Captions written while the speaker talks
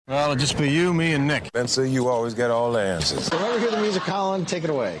Well, it'll just be you, me, and Nick. Spencer, you always get all the answers. So whenever you hear the music, Colin, take it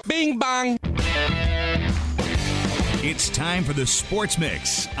away. Bing bong. It's time for the Sports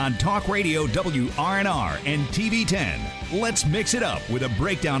Mix on Talk Radio WRNR and TV10. Let's mix it up with a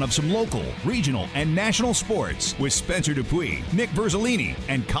breakdown of some local, regional, and national sports with Spencer Dupuis, Nick Verzolini,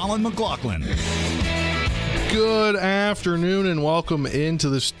 and Colin McLaughlin. Good afternoon and welcome into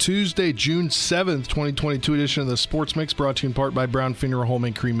this Tuesday, June 7th, 2022 edition of the Sports Mix, brought to you in part by Brown Funeral Home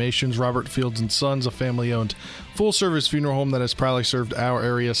and Cremations, Robert Fields & Sons, a family-owned full-service funeral home that has proudly served our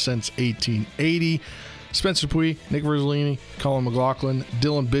area since 1880. Spencer Dupuis, Nick Verzolini, Colin McLaughlin,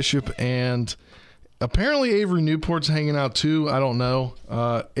 Dylan Bishop, and apparently Avery Newport's hanging out too. I don't know.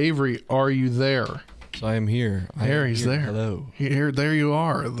 Avery, are you there? I am here. He's there. Hello. There you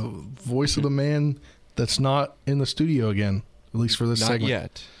are, the voice of the man that's not in the studio again, at least for this segment. Not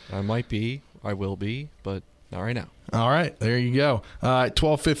yet. I might be. I will be, but not right now. All right, there you go. At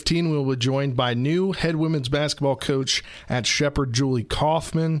 12:15, we'll be joined by new head women's basketball coach at Shepherd, Julie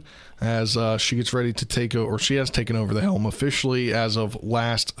Kaufman, as she gets ready to take over, or she has taken over the helm officially as of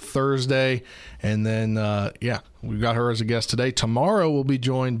last Thursday. And then, we've got her as a guest today. Tomorrow, we'll be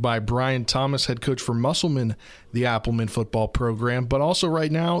joined by Brian Thomas, head coach for Musselman, the Appleman football program, but also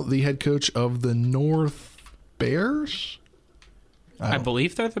right now, the head coach of the North Bears? I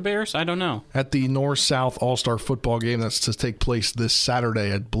believe they're the Bears. I don't know. At the North-South All-Star football game that's to take place this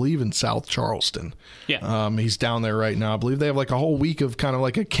Saturday, I believe in South Charleston. Yeah. He's down there right now. I believe they have like a whole week of kind of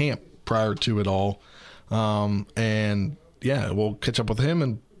like a camp prior to it all. And, we'll catch up with him.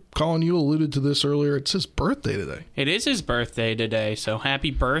 And, Colin, you alluded to this earlier. It's his birthday today. It is his birthday today. So happy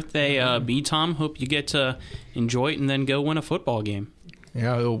birthday, B-Tom. Hope you get to enjoy it and then go win a football game.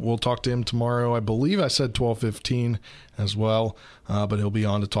 Yeah, we'll talk to him tomorrow. I believe I said 12:15 as well, but he'll be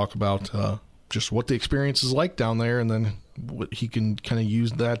on to talk about just what the experience is like down there, and then what he can kind of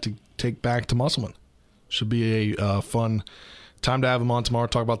use that to take back to Musselman. Should be a fun time to have him on tomorrow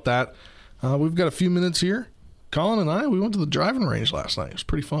to talk about that. We've got a few minutes here. Colin and we went to the driving range last night. It was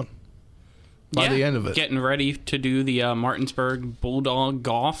pretty fun. By the end of it. Getting ready to do the Martinsburg Bulldog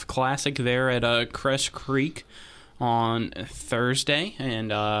Golf Classic there at Crest Creek on Thursday,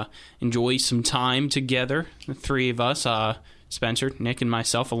 and enjoy some time together. The three of us, Spencer, Nick, and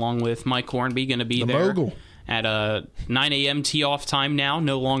myself, along with Mike Hornby, going to be there mogul at 9 a.m. tee-off time now,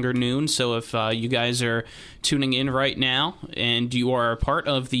 no longer noon. So if you guys are tuning in right now and you are a part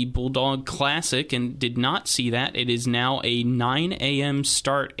of the Bulldog Classic and did not see that, it is now a 9 a.m.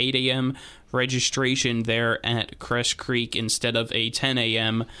 start, 8 a.m. registration there at Crest Creek instead of a 10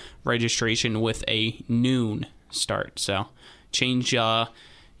 a.m. registration with a noon start. So change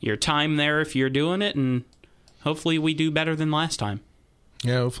your time there if you're doing it, and hopefully we do better than last time.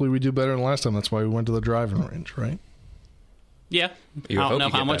 Yeah, hopefully we do better than last time. That's why we went to the driving range, right? Yeah. I don't know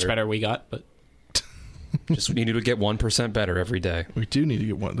how much better we got, but just need to get 1% better every day. We do need to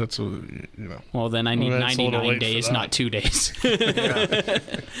get one. That's Well, then I need 99 days, not 2 days.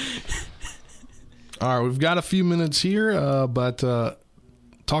 All right, we've got a few minutes here, but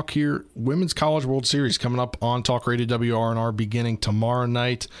talk here. Women's College World Series coming up on Talk Radio WRNR beginning tomorrow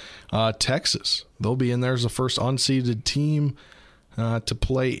night. Texas, they'll be in there as the first unseeded team to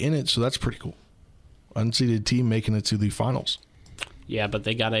play in it, so that's pretty cool. Unseeded team making it to the finals. Yeah, but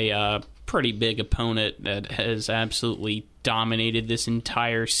they got a pretty big opponent that has absolutely dominated this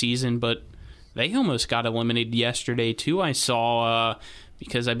entire season, but they almost got eliminated yesterday too. I saw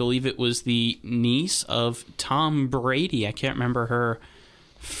because I believe it was the niece of Tom Brady. I can't remember her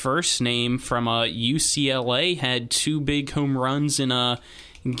first name, from UCLA, had two big home runs in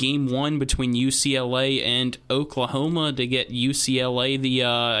game one between UCLA and Oklahoma to get UCLA the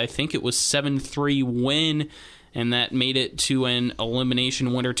I think it was 7-3 win, and that made it to an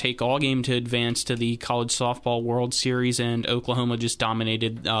elimination winner-take-all game to advance to the College Softball World Series, and Oklahoma just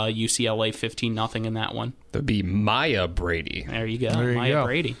dominated UCLA 15-0 in that one. That'd be Maya Brady. There you go, Maya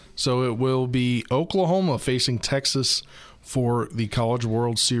Brady. So it will be Oklahoma facing Texas for the College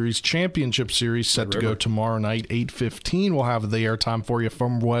World Series Championship Series, set to go tomorrow night, 8:15. We'll have the airtime for you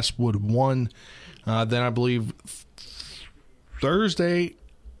from Westwood 1. Then I believe Thursday,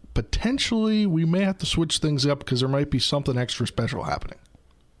 potentially, we may have to switch things up because there might be something extra special happening.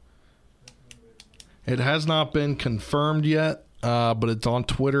 It has not been confirmed yet, but it's on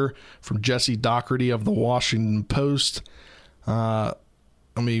Twitter from Jesse Doherty of the Washington Post. Let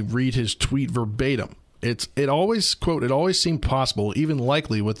me read his tweet verbatim. It always, quote, "It always seemed possible, even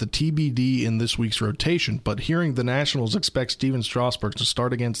likely, with the TBD in this week's rotation, but hearing the Nationals expect Steven Strasburg to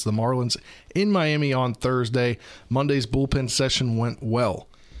start against the Marlins in Miami on Thursday, Monday's bullpen session went well.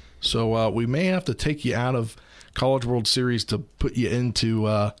 So we may have to take you out of College World Series to put you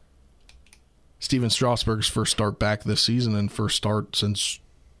into Steven Strasburg's first start back this season and first start since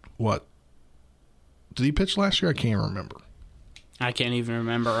what? Did he pitch last year? I can't remember. I can't even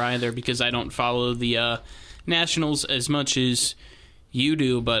remember either because I don't follow the Nationals as much as you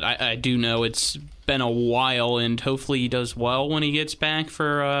do, but I do know it's been a while, and hopefully he does well when he gets back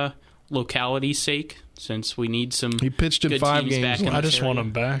for locality's sake, since we need some. He pitched in good 5 teams games. back in I just this want area.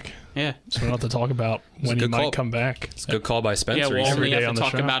 him back. Yeah. So we don't have to talk about when he might come back. It's a good call by Spencer. Yeah, well, every we day have on to the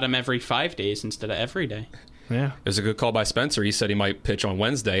talk show. about him every 5 days instead of every day. Yeah. It was a good call by Spencer. He said he might pitch on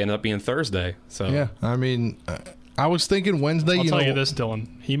Wednesday, ended up being Thursday. So Yeah, I mean, I was thinking Wednesday. I'll tell you this, Dylan.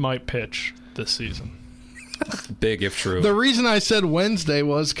 He might pitch this season. big if true. The reason I said Wednesday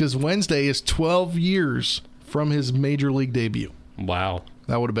was because Wednesday is 12 years from his major league debut. Wow.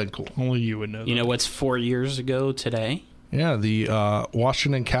 That would have been cool. Only you would know You know what's 4 years ago today? Yeah, the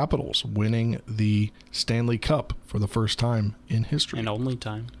Washington Capitals winning the Stanley Cup for the first time in history. And only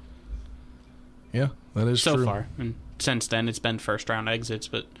time. Yeah, that is So true. far. And since then, it's been first-round exits,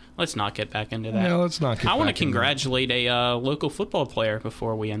 but let's not get back into that. Yeah, let's not get I want to back into that. congratulate a local football player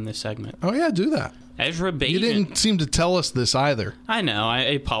before we end this segment. Oh, yeah, do that. Ezra Bajan. You didn't seem to tell us this either. I know. I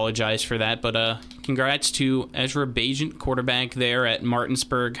apologize for that, but congrats to Ezra Bajan, quarterback there at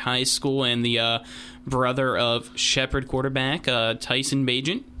Martinsburg High School, and the brother of Shepherd quarterback Tyson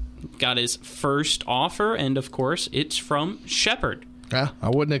Bajan. Got his first offer, and of course, it's from Shepherd. Yeah, I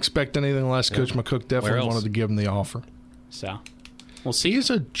wouldn't expect anything less. Coach McCook Where definitely else? wanted to give him the offer. So, we'll see. He's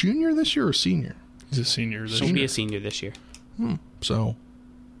a junior this year or senior? He's a senior this He'll year. be a senior this year. So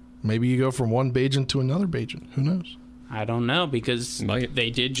maybe you go from one Bajan to another Bajan. Who knows? I don't know, because Might. they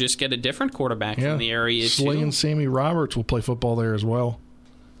did just get a different quarterback Yeah, from the area, Slay too. and Sammy Roberts will play football there as well.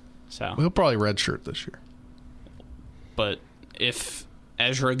 So, He'll probably redshirt this year. but if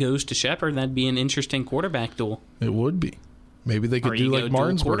Ezra goes to Shepherd, that'd be an interesting quarterback duel. It would be. Maybe they could Or do you go like dual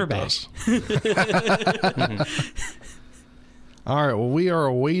Martinsburg quarterback. does. All right. Well, we are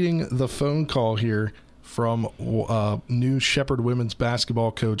awaiting the phone call here from new Shepherd women's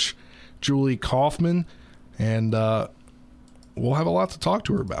basketball coach Julie Kaufman, and we'll have a lot to talk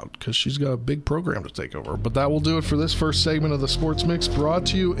to her about because she's got a big program to take over. But that will do it for this first segment of the Sports Mix, brought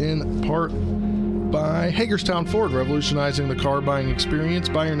to you in part by Hagerstown Ford, revolutionizing the car buying experience.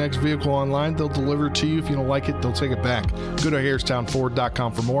 Buy your next vehicle online. They'll deliver it to you. If you don't like it, they'll take it back. Go to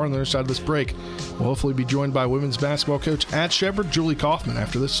HagerstownFord.com for more. On the other side of this break, we'll hopefully be joined by women's basketball coach at Shepherd, Julie Kaufman,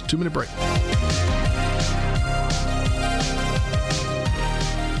 after this 2-minute break.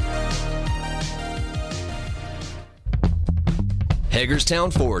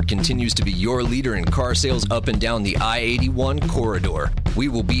 Hagerstown Ford continues to be your leader in car sales up and down the I-81 corridor. We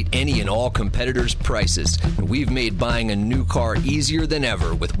will beat any and all competitors' prices, and we've made buying a new car easier than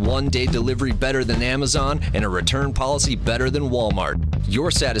ever with one-day delivery better than Amazon and a return policy better than Walmart.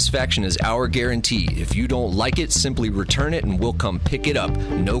 Your satisfaction is our guarantee. If you don't like it, simply return it and we'll come pick it up.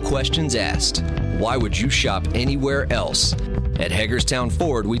 No questions asked. Why would you shop anywhere else? At Hagerstown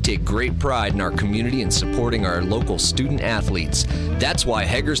Ford, we take great pride in our community and supporting our local student athletes. That's why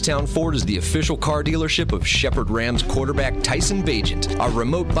Hagerstown Ford is the official car dealership of Shepherd Rams quarterback Tyson Bagent. Our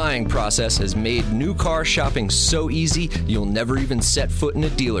remote buying process has made new car shopping so easy, you'll never even set foot in a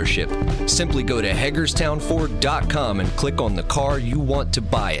dealership. Simply go to HagerstownFord.com and click on the car you want to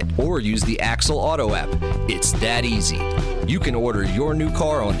buy it, or use the Axle Auto app. It's that easy. You can order your new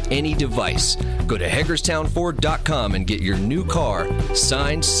car on any device. Go to HagerstownFord.com and get your new car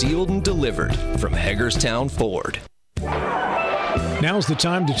signed, sealed, and delivered from Hagerstown Ford. Now's the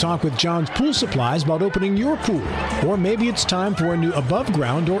time to talk with John's Pool Supplies about opening your pool. Or maybe it's time for a new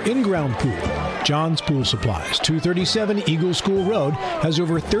above-ground or in-ground pool. John's Pool Supplies, 237 Eagle School Road, has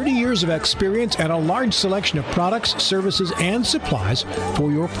over 30 years of experience and a large selection of products, services, and supplies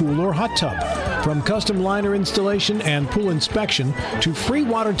for your pool or hot tub. From custom liner installation and pool inspection to free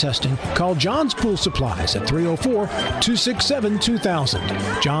water testing, call John's Pool Supplies at 304-267-2000.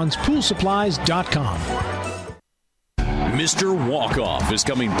 John'sPoolSupplies.com. Mr. Walkoff is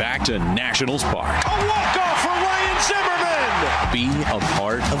coming back to Nationals Park. A walk-off for Ryan Zimmerman! Be a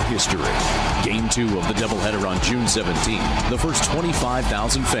part of history. Game 2 of the doubleheader on June 17th. The first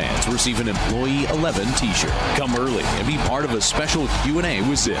 25,000 fans receive an Employee 11 t-shirt. Come early and be part of a special Q&A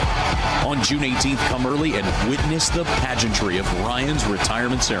with Zim. On June 18th, come early and witness the pageantry of Ryan's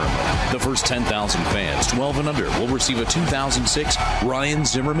retirement ceremony. The first 10,000 fans, 12 and under, will receive a 2006 Ryan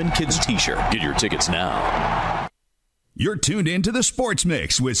Zimmerman Kids t-shirt. Get your tickets now. You're tuned in to the Sports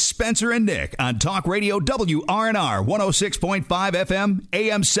Mix with Spencer and Nick on Talk Radio WRNR 106.5 FM,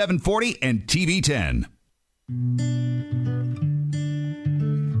 AM 740, and TV 10.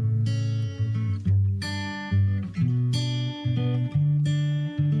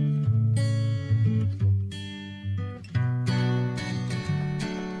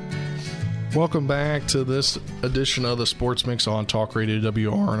 Welcome back to this edition of the Sports Mix on Talk Radio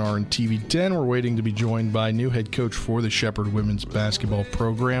WRNR and TV 10. We're waiting to be joined by new head coach for the Shepherd women's basketball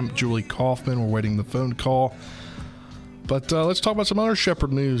program, Julie Kaufman. We're waiting the phone call. But let's talk about some other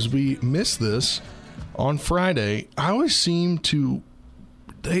Shepherd news. We missed this on Friday. I always seem to...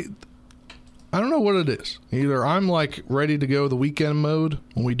 I don't know what it is. Either I'm like ready to go the weekend mode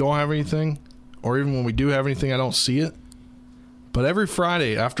when we don't have anything, or even when we do have anything, I don't see it. But every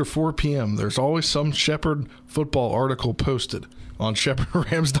Friday after 4 p.m., there's always some Shepherd football article posted on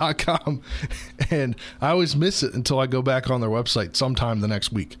ShepherdRams.com. And I always miss it until I go back on their website sometime the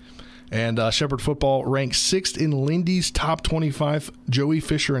next week. And Shepherd football ranks 6th in Lindy's top 25. Joey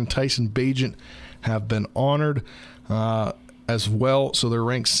Fisher and Tyson Bagent have been honored as well. So they're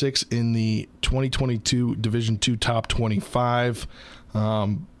ranked 6th in the 2022 Division II top 25.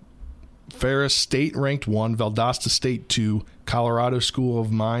 Ferris State ranked 1, Valdosta State 2, Colorado School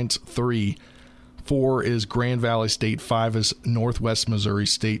of Mines 3, 4 is Grand Valley State, 5 is Northwest Missouri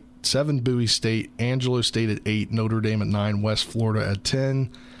State, 7 Bowie State, Angelo State at 8, Notre Dame at 9, West Florida at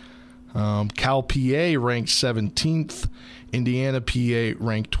 10. Cal PA ranked 17th, Indiana PA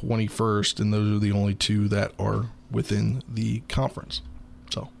ranked 21st, and those are the only two that are within the conference.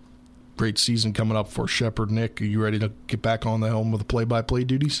 So, great season coming up for Shepherd. Nick, are you ready to get back on the helm with the play-by-play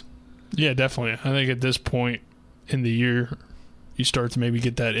duties? Yeah, definitely. I think at this point in the year, you start to maybe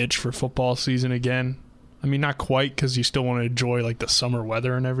get that itch for football season again. I mean, not quite, because you still want to enjoy like the summer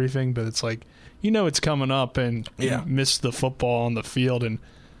weather and everything, but it's like, it's coming up, and you miss the football on the field. And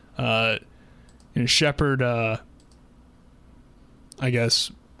Shepherd,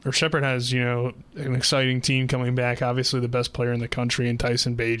 Shepherd has, an exciting team coming back. Obviously, the best player in the country in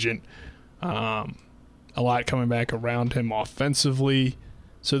Tyson Bagent. A lot coming back around him offensively.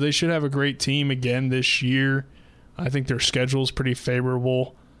 So they should have a great team again this year. I think their schedule is pretty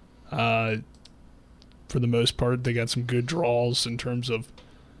favorable. For the most part, they got some good draws in terms of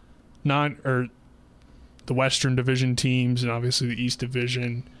the Western Division teams and obviously the East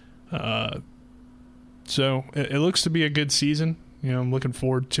Division. So it looks to be a good season. I'm looking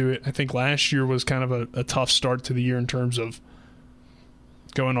forward to it. I think last year was kind of a tough start to the year in terms of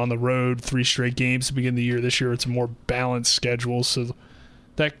going on the road, 3 straight games to begin the year. This year it's a more balanced schedule, so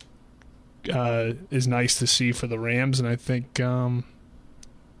that is nice to see for the Rams. And I think,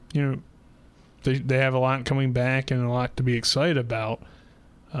 they have a lot coming back and a lot to be excited about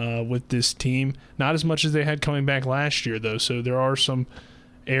with this team. Not as much as they had coming back last year, though, so there are some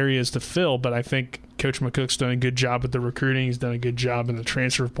areas to fill. But I think Coach McCook's done a good job with the recruiting. He's done a good job in the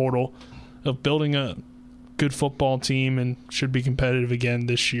transfer portal of building a good football team and should be competitive again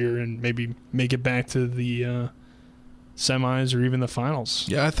this year and maybe make it back to the semis or even the finals.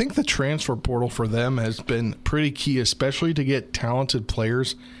 Yeah, I think the transfer portal for them has been pretty key, especially to get talented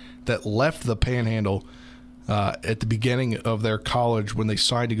players that left the Panhandle at the beginning of their college when they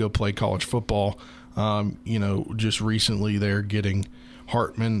signed to go play college football. Just recently they're getting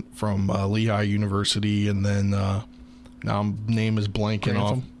Hartman from Lehigh University, and then now name is blanking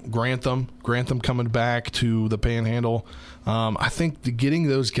off. Grantham coming back to the Panhandle. I think getting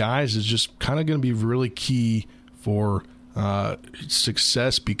those guys is just kind of going to be really key for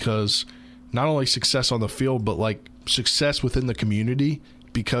success, because not only success on the field, but like success within the community,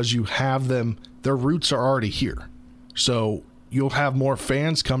 because you have them, their roots are already here. So you'll have more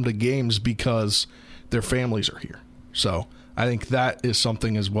fans come to games because their families are here. So I think that is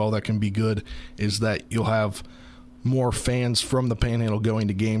something as well that can be good, is that you'll have more fans from the Panhandle going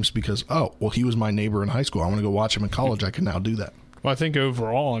to games because, he was my neighbor in high school. I want to go watch him in college. I can now do that. Well, I think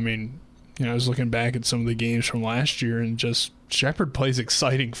overall, I was looking back at some of the games from last year, and just Shepherd plays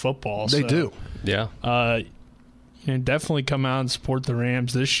exciting football. They do. Yeah. Definitely come out and support the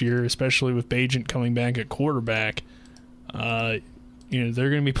Rams this year, especially with Bagent coming back at quarterback. They're going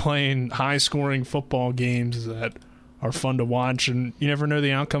to be playing high-scoring football games that are fun to watch, and you never know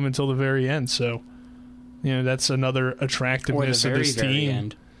the outcome until the very end. So, that's another attractiveness of this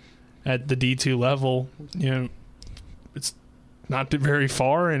team at the D2 level. It's not very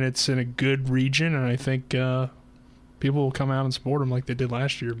far, and it's in a good region, and I think people will come out and support them like they did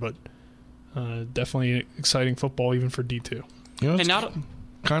last year. But definitely exciting football even for D2. It's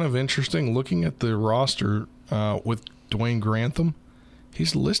kind of interesting looking at the roster with Dwayne Grantham.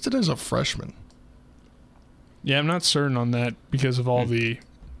 He's listed as a freshman. Yeah, I'm not certain on that because of all the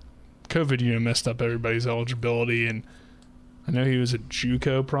COVID, messed up everybody's eligibility, and I know he was a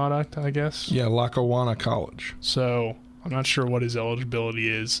JUCO product, I guess. Yeah, Lackawanna College. So I'm not sure what his eligibility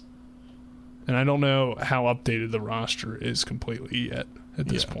is, and I don't know how updated the roster is completely yet at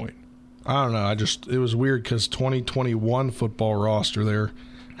this point. I don't know. It was weird because 2021 football roster there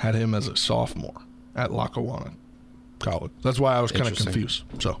had him as a sophomore at Lackawanna College. That's why I was kind of confused.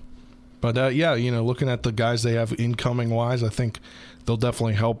 So, but looking at the guys they have incoming wise, I think they'll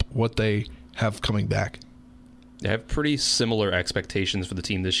definitely help what they have coming back. They have pretty similar expectations for the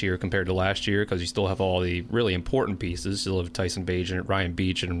team this year compared to last year because you still have all the really important pieces. You still have Tyson Bagent, Ryan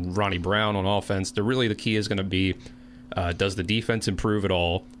Beach, and Ronnie Brown on offense. The key is going to be, does the defense improve at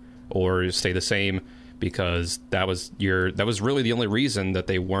all or stay the same? Because that was really the only reason that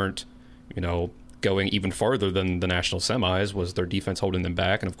they weren't, going even farther than the national semis was their defense holding them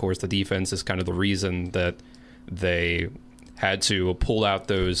back. And of course, the defense is kind of the reason that they had to pull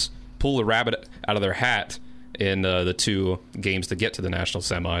the rabbit out of their hat in the 2 games to get to the national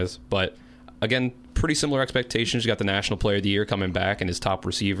semis. But again, pretty similar expectations. You got the National Player of the Year coming back and his top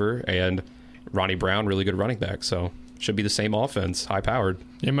receiver, and Ronnie Brown, really good running back. So should be the same offense, high powered.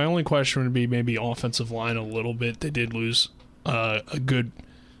 Yeah, my only question would be maybe offensive line a little bit. They did lose a good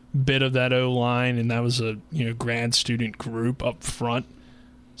bit of that O-line, and that was a grad student group up front.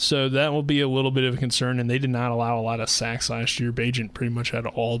 So that will be a little bit of a concern, and they did not allow a lot of sacks last year. Bagent pretty much had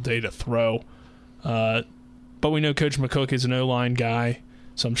all day to throw. But we know Coach McCook is an O-line guy,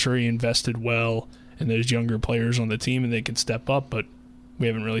 so I'm sure he invested well in those younger players on the team, and they can step up, but we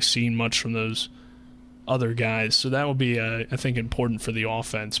haven't really seen much from those other guys. So that will be, I think, important for the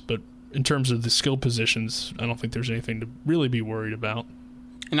offense. But in terms of the skill positions, I don't think there's anything to really be worried about.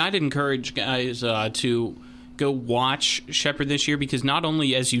 And I'd encourage guys to go watch Shepherd this year because not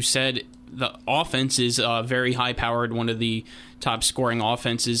only, as you said, the offense is very high-powered, one of the top-scoring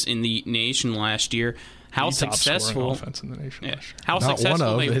offenses in the nation last year. How successful offense in the nation last year. How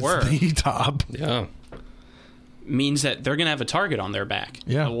successful they were. The top. Yeah. Means that they're going to have a target on their back.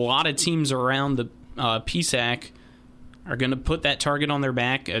 Yeah. A lot of teams around the PSAC are going to put that target on their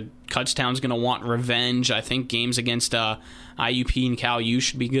back. Kutztown's going to want revenge. I think games against IUP and Cal U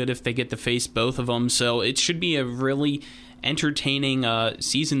should be good if they get to face both of them. So it should be a really entertaining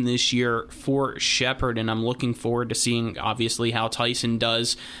season this year for Shepherd, and I'm looking forward to seeing, obviously, how Tyson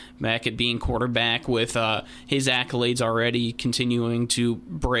does back at being quarterback with his accolades already continuing to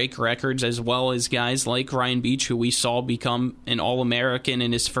break records, as well as guys like Ryan Beach, who we saw become an All-American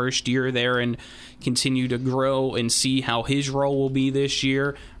in his first year there and continue to grow and see how his role will be this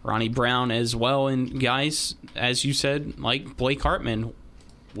year. Ronnie Brown as well, and guys, as you said, like Blake Hartman.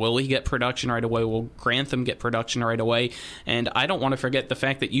 Will he get production right away? Will Grantham get production right away? And I don't want to forget the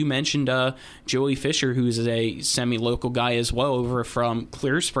fact that you mentioned Joey Fisher, who's a semi-local guy as well over from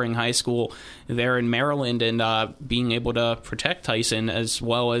Clear Spring High School there in Maryland, and being able to protect Tyson as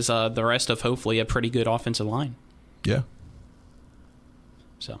well as the rest of hopefully a pretty good offensive line. Yeah.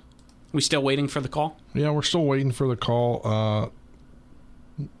 So, we still waiting for the call? Yeah, we're still waiting for the call.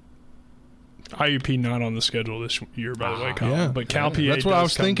 IUP not on the schedule this year, by the way, Colin. Yeah, but Cal PA. That's what I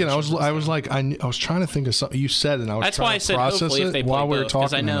was thinking. I was trying to think of something you said, and I was trying to process it while we were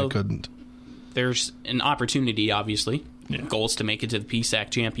talking, and I couldn't. There's an opportunity, obviously. Yeah. Goals to make it to the PSAC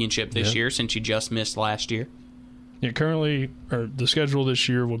championship this year, since you just missed last year. Yeah, currently, or the schedule this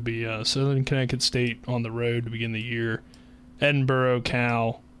year will be Southern Connecticut State on the road to begin the year, Edinburgh,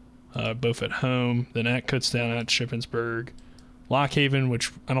 Cal, both at home, then at Kutztown, at Shippensburg. Lock Haven,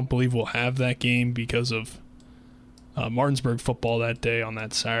 which I don't believe will have that game because of Martinsburg football that day on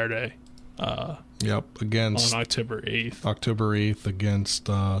that Saturday. Against on October 8th. October 8th against...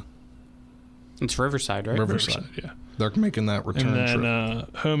 it's Riverside, right? Riverside, yeah. They're making that return and then,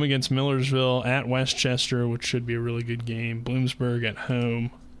 home against Millersville, at Westchester, which should be a really good game. Bloomsburg at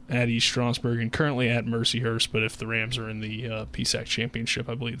home, at East Stroudsburg, and currently at Mercyhurst. But if the Rams are in the PSAC championship,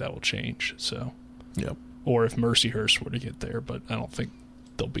 I believe that will change. So, yep. Or if Mercyhurst were to get there, but I don't think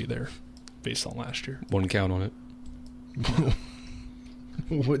they'll be there based on last year. Wouldn't count on it.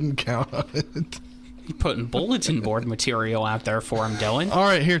 Wouldn't count on it. You're putting bulletin board material out there for him, Dylan. All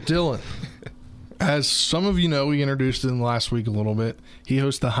right, here, Dylan. As some of you know, we introduced him last week a little bit. He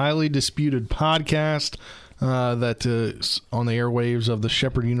hosts the Highly Disputed podcast that is on the airwaves of the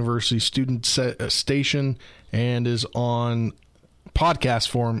Shepherd University student station and is on podcast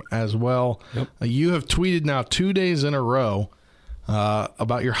form as well. Yep. You have tweeted now 2 days in a row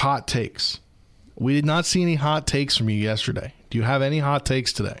about your hot takes. We did not see any hot takes from you yesterday. Do you have any hot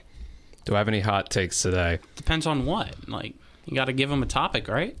takes today? Do I have any hot takes today? Depends on what. Like, you got to give them a topic,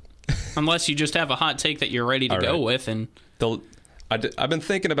 right? Unless you just have a hot take that you're ready to go with. And I've been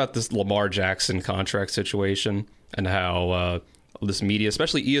thinking about this Lamar Jackson contract situation and how this media,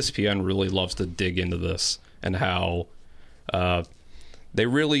 especially ESPN, really loves to dig into this, and how they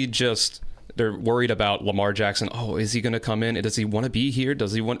really they're worried about Lamar Jackson. Oh, is he going to come in? Does he want to be here?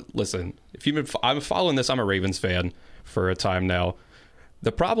 Does he want... Listen, I'm following this. I'm a Ravens fan for a time now.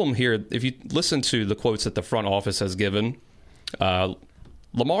 The problem here, if you listen to the quotes that the front office has given,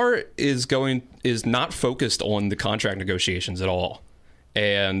 Lamar is not focused on the contract negotiations at all.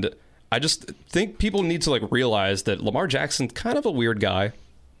 And I just think people need to realize that Lamar Jackson's kind of a weird guy,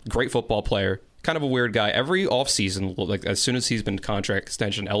 great football player, kind of a weird guy. Every offseason, as soon as he's been contract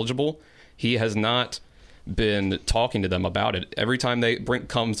extension eligible, he has not been talking to them about it. Every time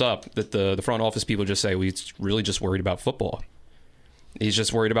comes up, that the front office people just say, well, he's really just worried about football. He's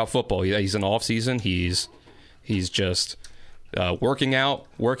just worried about football. He's in off season. He's just working out.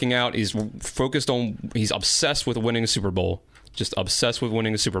 He's focused on. He's obsessed with winning a Super Bowl. Just obsessed with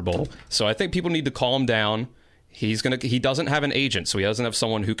winning a Super Bowl. So I think people need to calm down. He doesn't have an agent, so he doesn't have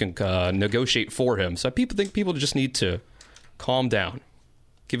someone who can negotiate for him. So people just need to calm down.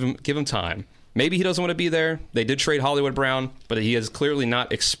 Give him time. Maybe he doesn't want to be there. They did trade Hollywood Brown, but he has clearly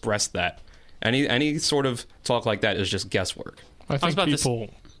not expressed that. Any sort of talk like that is just guesswork. I think people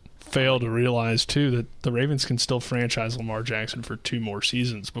fail to realize, too, that the Ravens can still franchise Lamar Jackson for 2 more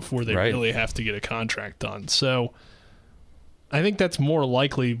seasons before they really have to get a contract done. So I think that's more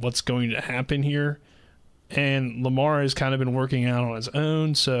likely what's going to happen here. And Lamar has kind of been working out on his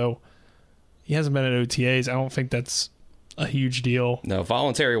own, so he hasn't been at OTAs. I don't think that's a huge deal. No,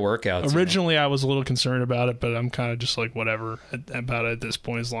 voluntary workouts. Originally, I was a little concerned about it, but I'm kind of just whatever about it at this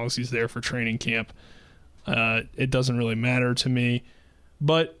point, as long as he's there for training camp. It doesn't really matter to me.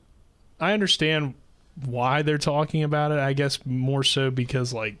 But I understand why they're talking about it, I guess more so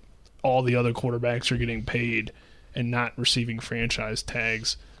because all the other quarterbacks are getting paid and not receiving franchise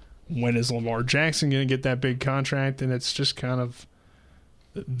tags. When is Lamar Jackson going to get that big contract? And it's just kind of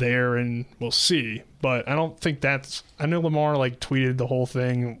there, and we'll see. But I don't think I know Lamar tweeted the whole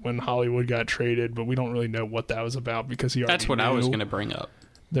thing when Hollywood got traded, but we don't really know what that was about because he already That's what knew. I was going to bring up.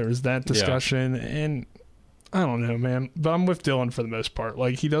 There was that discussion, and I don't know, man. But I'm with Dylan for the most part.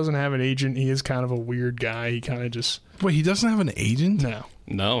 He doesn't have an agent. He is kind of a weird guy. He kind of just... Wait, he doesn't have an agent?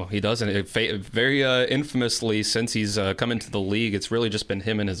 No, he doesn't. Very infamously, since he's come into the league, it's really just been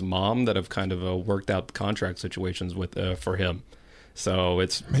him and his mom that have kind of worked out contract situations for him. So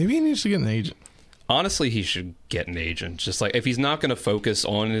it's... Maybe he needs to get an agent. Honestly, he should get an agent. Just if he's not going to focus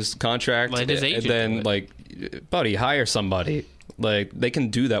on his contract, let his agent then buddy, hire somebody. They can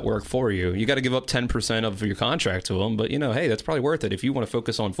do that work for you. You got to give up 10% of your contract to them, but hey, that's probably worth it if you want to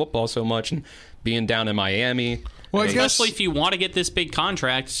focus on football so much and being down in Miami. Well, especially if you want to get this big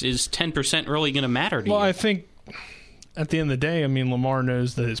contract, is 10% really going to matter to you? Well, I think at the end of the day, Lamar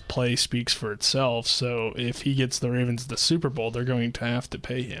knows that his play speaks for itself. So if he gets the Ravens the Super Bowl, they're going to have to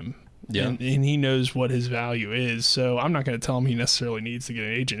pay him. Yeah. And he knows what his value is. So I'm not going to tell him he necessarily needs to get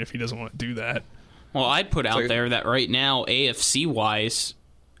an agent if he doesn't want to do that. Well, I'd put out there that right now, AFC-wise,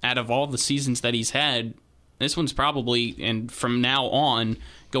 out of all the seasons that he's had, this one's probably, and from now on,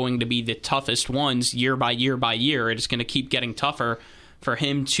 going to be the toughest ones year by year by year. It's going to keep getting tougher for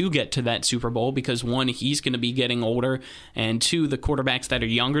him to get to that Super Bowl because, 1, he's going to be getting older, and 2, the quarterbacks that are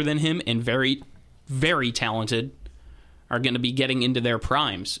younger than him and very, very talented are going to be getting into their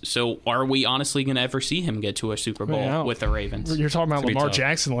primes. So are we honestly going to ever see him get to a Super Bowl with the Ravens? You're talking about Lamar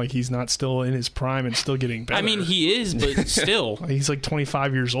Jackson he's not still in his prime and still getting better. He is, but still. He's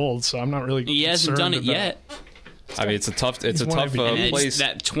 25 years old, so I'm not really He hasn't done it yet. It's a tough place. It's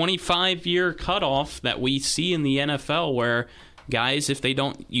that 25-year cutoff that we see in the NFL where guys, if they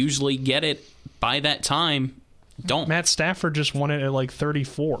don't usually get it by that time, don't. Matt Stafford just won it at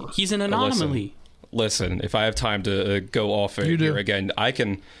 34. He's an anomaly. Listen, if I have time to go off here again, I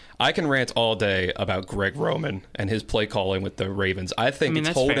can rant all day about Greg Roman and his play calling with the Ravens. I think it's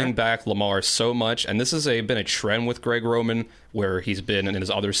holding back Lamar so much, and this has been a trend with Greg Roman where he's been in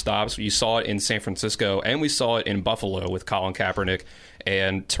his other stops. You saw it in San Francisco, and we saw it in Buffalo with Colin Kaepernick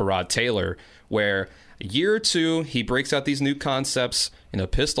and Tyrod Taylor, where year or two he breaks out these new concepts,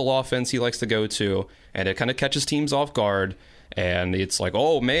 pistol offense he likes to go to, and it kind of catches teams off guard. And it's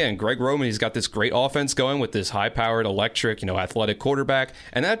oh man, Greg Roman, he's got this great offense going with this high-powered, electric, athletic quarterback.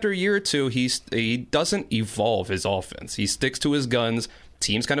 And after a year or two, he doesn't evolve his offense. He sticks to his guns.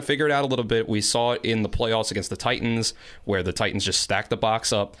 Teams kind of figure it out a little bit. We saw it in the playoffs against the Titans, where the Titans just stacked the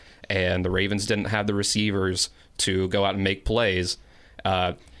box up, and the Ravens didn't have the receivers to go out and make plays.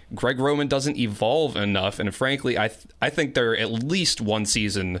 Greg Roman doesn't evolve enough, and frankly, I think they're at least one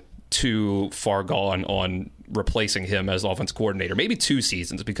season too far gone on replacing him as offense coordinator. Maybe 2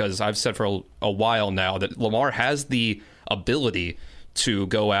 seasons, because I've said for a while now that Lamar has the ability to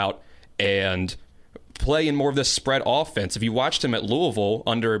go out and play in more of this spread offense. If you watched him at Louisville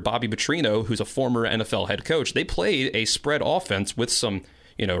under Bobby Petrino, who's a former NFL head coach, they played a spread offense with some,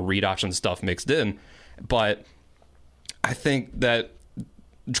 read option stuff mixed in. But I think that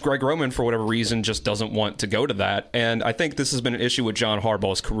Greg Roman, for whatever reason, just doesn't want to go to that. And I think this has been an issue with John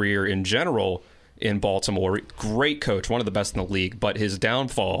Harbaugh's career in general in Baltimore. Great coach, one of the best in the league, but his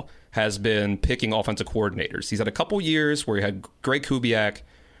downfall has been picking offensive coordinators. He's had a couple years where he had Gary Kubiak,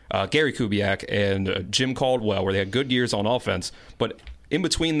 and Jim Caldwell, where they had good years on offense. But in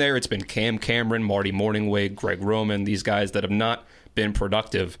between there, it's been Cam Cameron, Marty Morningwig, Greg Roman, these guys that have not been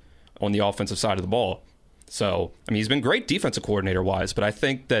productive on the offensive side of the ball. So, I mean, he's been great defensive coordinator-wise, but I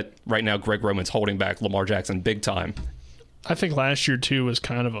think that right now Greg Roman's holding back Lamar Jackson big time. I think last year, too, was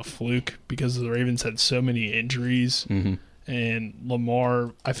kind of a fluke because the Ravens had so many injuries. Mm-hmm. And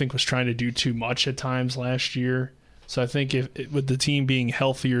Lamar, I think, was trying to do too much at times last year. So I think with the team being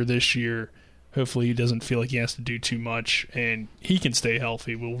healthier this year, hopefully he doesn't feel like he has to do too much, and he can stay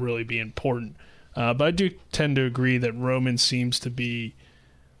healthy will really be important. But I do tend to agree that Roman seems to be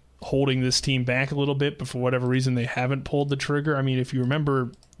holding this team back a little bit, but for whatever reason they haven't pulled the trigger. I mean, if you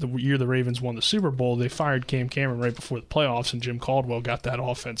remember the year the Ravens won the Super Bowl, they fired Cam Cameron right before the playoffs, and Jim Caldwell got that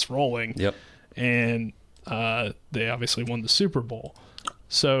offense rolling. Yep. And they obviously won the Super Bowl.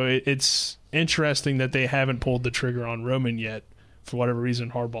 So it's interesting that they haven't pulled the trigger on Roman yet. For whatever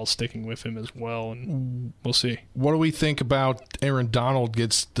reason, Harbaugh's sticking with him as well, and we'll see. What do we think about Aaron Donald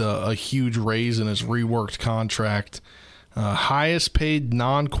gets a huge raise in his reworked contract? Highest paid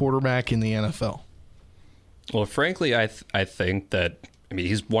non-quarterback in the NFL. Well, frankly, I think that, I mean,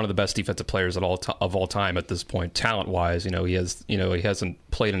 he's one of the best defensive players of all time at this point, talent-wise. He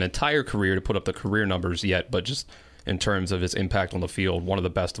hasn't played an entire career to put up the career numbers yet, but just in terms of his impact on the field, one of the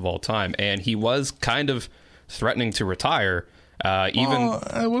best of all time. And he was kind of threatening to retire. I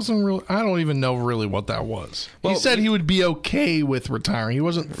don't even know really what that was. Well, he said he would be okay with retiring. He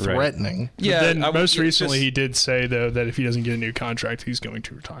wasn't threatening. Right. Yeah. Then most recently, he did say though that if he doesn't get a new contract, he's going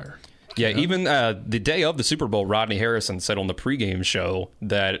to retire. Yeah. Even the day of the Super Bowl, Rodney Harrison said on the pregame show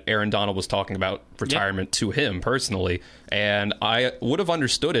that Aaron Donald was talking about retirement to him personally, and I would have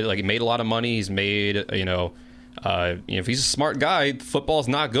understood it. Like, he made a lot of money. He's made if he's a smart guy, football's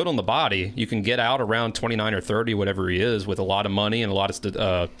not good on the body. You can get out around 29 or 30, whatever he is, with a lot of money and a lot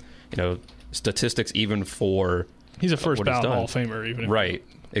of statistics, even for he's a first ballot Hall of Famer, even right.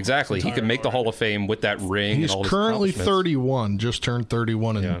 Exactly, he can make the Hall of Fame with that ring. He's and all currently 31, just turned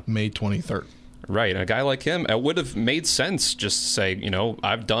 31 in May 23rd. Right, and a guy like him, it would have made sense just to say,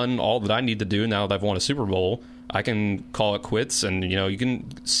 I've done all that I need to do now that I've won a Super Bowl. I can call it quits, and you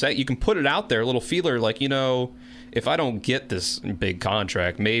can put it out there, a little feeler, like, if I don't get this big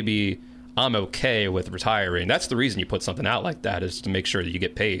contract, maybe I'm okay with retiring. That's the reason you put something out like that, is to make sure that you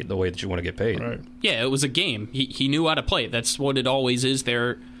get paid the way that you want to get paid. Right. Yeah, it was a game. He knew how to play. That's what it always is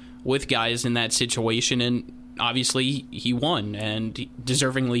there with guys in that situation, and obviously he won, and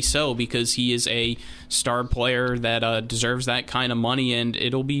deservingly so, because he is a star player that deserves that kind of money, and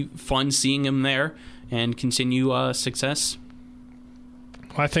it'll be fun seeing him there and continue success.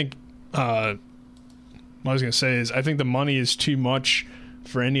 I think what I was going to say is I think the money is too much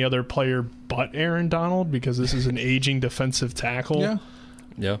for any other player but Aaron Donald, because this is an aging defensive tackle.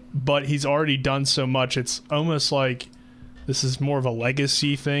 Yeah. But he's already done so much. It's almost like this is more of a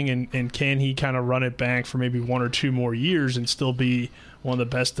legacy thing, and can he kind of run it back for maybe 1 or 2 more years and still be one of the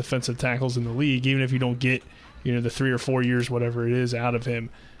best defensive tackles in the league, even if you don't get the 3 or 4 years, whatever it is, out of him.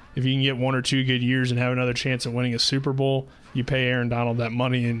 If you can get 1 or 2 good years and have another chance at winning a Super Bowl, you pay Aaron Donald that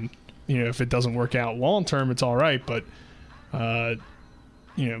money, and if it doesn't work out long term, it's all right. But for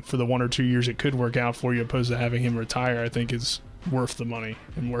the 1 or 2 years it could work out for you, opposed to having him retire, I think is worth the money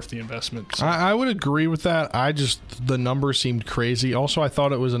and worth the investment. So. I would agree with that. The number seemed crazy. Also, I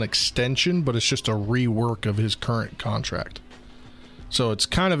thought it was an extension, but it's just a rework of his current contract. So it's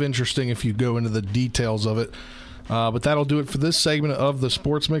kind of interesting if you go into the details of it. But that'll do it for this segment of the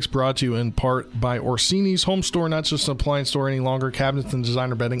Sports Mix, brought to you in part by Orsini's Home Store, not just an appliance store any longer. Cabinets and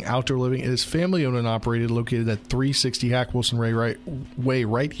designer bedding, outdoor living. It is family owned and operated, located at 360 Hack Wilson Way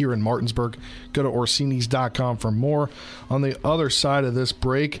right here in Martinsburg. Go to Orsinis.com for more. On the other side of this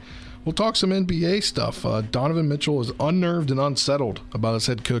break, we'll talk some NBA stuff. Donovan Mitchell is unnerved and unsettled about his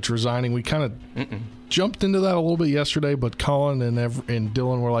head coach resigning. We kind of jumped into that a little bit yesterday, but Colin and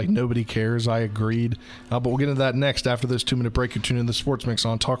Dylan were like, nobody cares. I agreed. But we'll get into that next after this 2-minute break. You're tuning in to the Sports Mix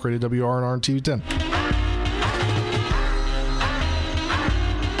on Talk Radio WRNR and TV 10.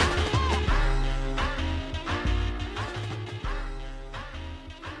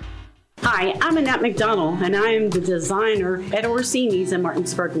 Hi, I'm Annette McDonald, and I am the designer at Orsini's in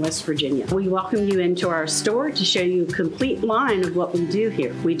Martinsburg, West Virginia. We welcome you into our store to show you a complete line of what we do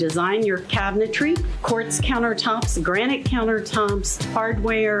here. We design your cabinetry, quartz countertops, granite countertops,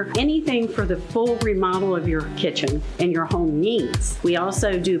 hardware, anything for the full remodel of your kitchen and your home needs. We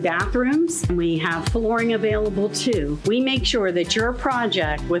also do bathrooms, and we have flooring available too. We make sure that your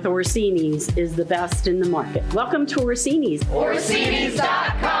project with Orsini's is the best in the market. Welcome to Orsini's.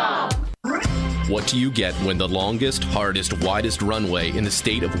 Orsini's.com. What do you get when the longest, hardest, widest runway in the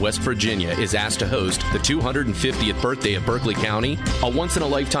state of West Virginia is asked to host the 250th birthday of Berkeley County? A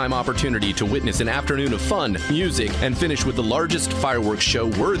once-in-a-lifetime opportunity to witness an afternoon of fun, music, and finish with the largest fireworks show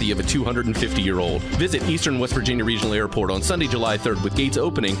worthy of a 250-year-old. Visit Eastern West Virginia Regional Airport on Sunday, July 3rd with gates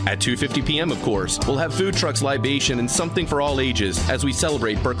opening at 2:50 p.m., of course. We'll have food trucks, libation, and something for all ages as we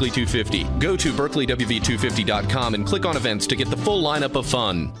celebrate Berkeley 250. Go to berkeleyw250.com and click on events to get the full lineup of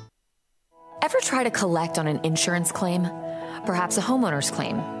fun. Ever try to collect on an insurance claim? Perhaps a homeowner's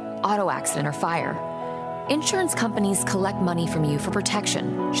claim, auto accident, or fire. Insurance companies collect money from you for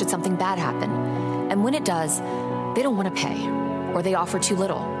protection should something bad happen. And when it does, they don't want to pay, or they offer too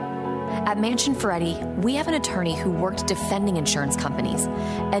little. At Mansion Ferretti, we have an attorney who worked defending insurance companies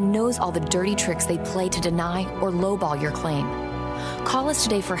and knows all the dirty tricks they play to deny or lowball your claim. Call us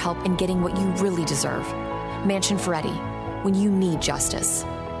today for help in getting what you really deserve. Mansion Ferretti, when you need justice.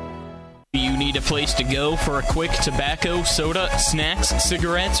 Do you need a place to go for a quick tobacco, soda, snacks,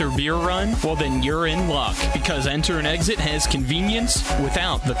 cigarettes, or beer run? Well, then you're in luck, because Enter and Exit has convenience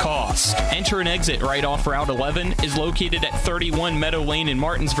without the cost. Enter and Exit right off Route 11 is located at 31 Meadow Lane in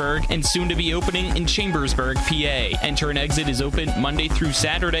Martinsburg and soon to be opening in Chambersburg, PA. Enter and Exit is open Monday through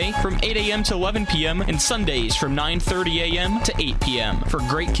Saturday from 8 a.m. to 11 p.m. and Sundays from 9:30 a.m. to 8 p.m. For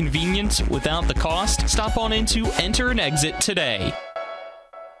great convenience without the cost, stop on into Enter and Exit today.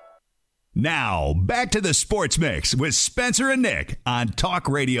 Now, back to the Sports Mix with Spencer and Nick on Talk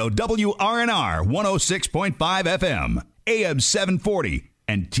Radio WRNR 106.5 FM, AM 740,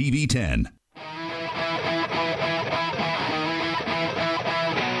 and TV 10.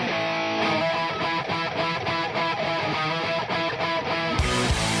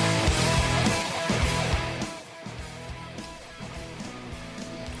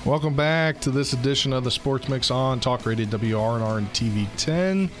 Welcome back to this edition of the Sports Mix on Talk Radio WRNR and TV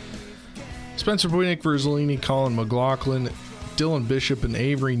 10. Spencer Buinick, Verzolini, Colin McLaughlin, Dylan Bishop, and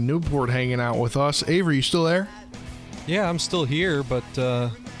Avery Newport hanging out with us. Avery, you still there? Yeah, I'm still here, but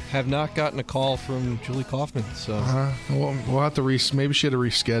have not gotten a call from Julie Kaufman. So we'll have to maybe she had to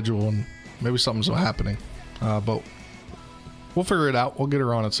reschedule, and maybe something's happening. But we'll figure it out. We'll get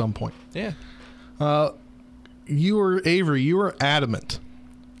her on at some point. Yeah. You were adamant.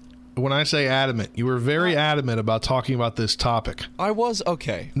 When I say adamant, you were very adamant about talking about this topic. I was,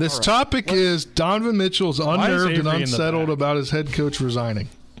 okay. This topic is Donovan Mitchell's unnerved and unsettled about his head coach resigning.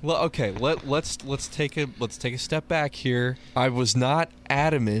 Well, okay, let's take a step back here. I was not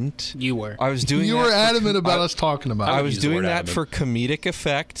adamant. You were. I was doing. You were adamant about us talking about it. I was doing that for comedic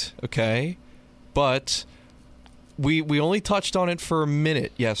effect, okay? But we only touched on it for a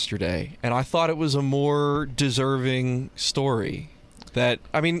minute yesterday, and I thought it was a more deserving story. That,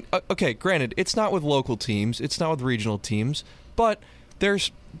 I mean, okay, granted, it's not with local teams, it's not with regional teams, but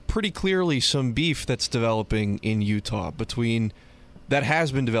there's pretty clearly some beef that's developing in Utah that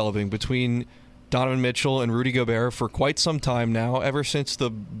has been developing between Donovan Mitchell and Rudy Gobert for quite some time now, ever since the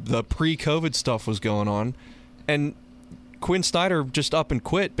pre-COVID stuff was going on. And Quinn Snyder just up and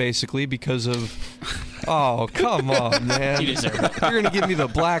quit, basically, because of... Oh, come on, man. You deserve it. You're going to give me the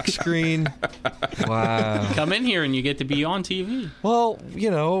black screen. Wow. Come in here and you get to be on TV. Well,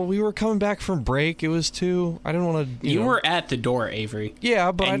 we were coming back from break. It was I didn't want to... You were at the door, Avery.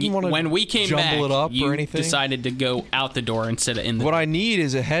 Yeah, but I didn't want to when we came jumble back, it up you or anything. Decided to go out the door instead of in the What door. I need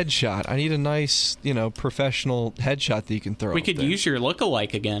is a headshot. I need a nice, professional headshot that you can throw. We could use your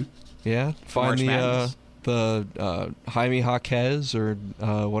look-alike again. Yeah, find the Jaime Jaquez or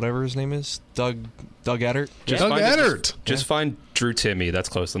whatever his name is, Doug Edert. Just find Drew Timme. That's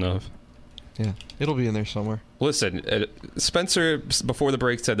close enough. Yeah, it'll be in there somewhere. Listen, Spencer before the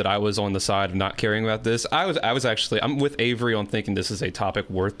break said that I was on the side of not caring about this. I'm with Avery on thinking this is a topic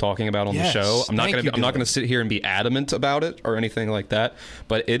worth talking about on the show. I'm not going to sit here and be adamant about it or anything like that.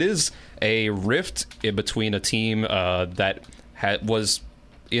 But it is a rift in between a team that was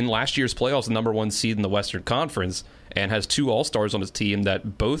in last year's playoffs the number one seed in the Western Conference and has two All-Stars on his team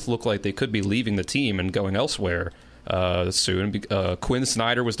that both look like they could be leaving the team and going elsewhere soon. Quinn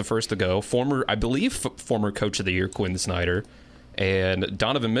Snyder was the first to go. Former Coach of the Year, Quinn Snyder. And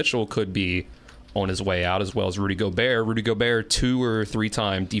Donovan Mitchell could be on his way out, as well as Rudy Gobert. Rudy Gobert, 2 or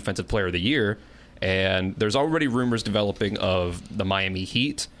 3-time Defensive Player of the Year. And there's already rumors developing of the Miami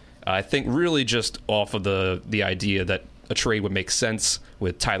Heat. I think really just off of the idea that a trade would make sense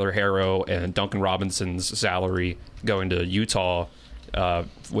with Tyler Herro and Duncan Robinson's salary going to Utah, to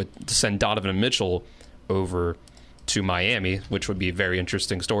send Donovan Mitchell over to Miami, which would be a very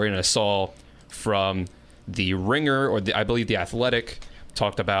interesting story. And I saw from the Ringer, or I believe the Athletic,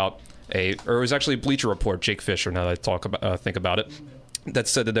 talked about or it was actually Bleacher Report, Jake Fisher, now that I think about it, that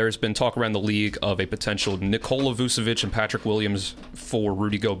said that there's been talk around the league of a potential Nikola Vucevic and Patrick Williams for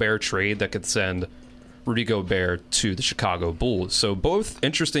Rudy Gobert trade that could send Rudy Gobert to the Chicago Bulls. So both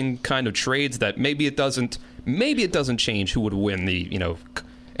interesting kind of trades that maybe it doesn't change who would win the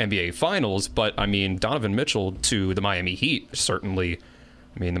NBA Finals, but I mean Donovan Mitchell to the Miami Heat certainly.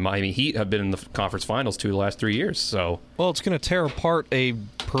 I mean, the Miami Heat have been in the conference finals the last 3 years. So, well, it's going to tear apart a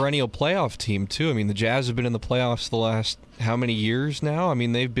perennial playoff team, too. I mean, the Jazz have been in the playoffs the last how many years now? I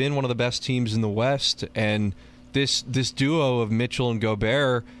mean, they've been one of the best teams in the West. And this duo of Mitchell and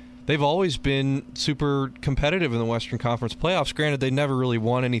Gobert, they've always been super competitive in the Western Conference playoffs. Granted, they never really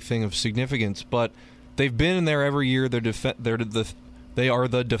won anything of significance, but they've been in there every year. They are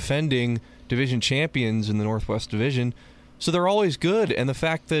the defending division champions in the Northwest Division. So they're always good, and the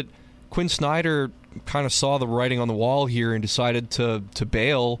fact that Quinn Snyder kind of saw the writing on the wall here and decided to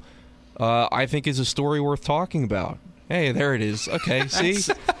bail, I think is a story worth talking about. Hey, there it is. Okay, see?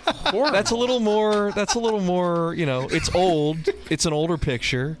 That's a little more, it's old. It's an older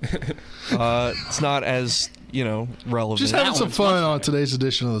picture. It's not as, relevant. Just having some fun on today's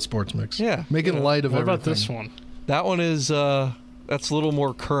edition of the Sports Mix. Yeah. Making light of everything. What about this one? That one is, that's a little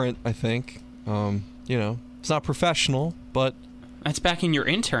more current, I think. It's not professional, but that's back in your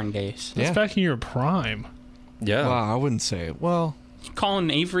intern days. That's back in your prime. Yeah. Wow, I wouldn't say it. Well, you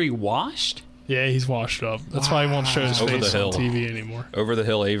calling Avery washed? Yeah, he's washed up. That's why he won't show his face on TV anymore. Over the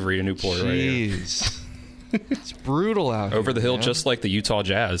hill, Avery to Newport. Jeez. Right here. It's brutal out here. Over the hill, man. Just like the Utah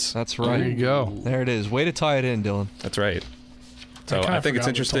Jazz. That's right. There you go. There it is. Way to tie it in, Dylan. That's right. So I think it's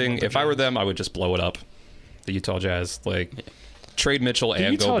interesting. If I were them, I would just blow it up. The Utah Jazz, trade Mitchell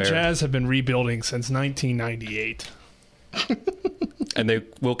and Gobert. The Utah Jazz have been rebuilding since 1998. And they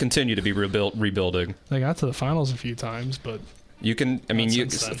will continue to be rebuilding. They got to the finals a few times, but you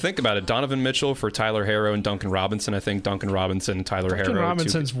think about it. Donovan Mitchell for Tyler Herro and Duncan Robinson. I think Duncan Robinson and Tyler Herro. Duncan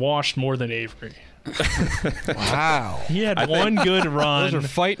Robinson's washed more than Avery. Wow. He had one good run. Those are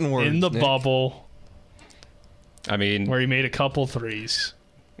fighting words, in the Nick. bubble. I mean, where he made a couple threes.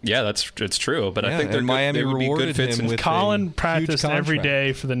 Yeah, it's true. But I think Miami would be good fits. Him in with Colin practiced every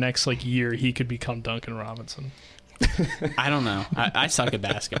day for the next year. He could become Duncan Robinson. I don't know. I suck at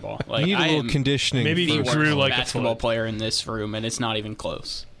basketball. You need a little conditioning. Maybe he the grew worst basketball player in this room, and it's not even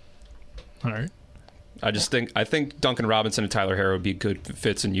close. All right. I think Duncan Robinson and Tyler Herro would be good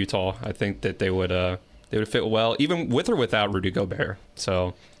fits in Utah. I think that they would fit well, even with or without Rudy Gobert.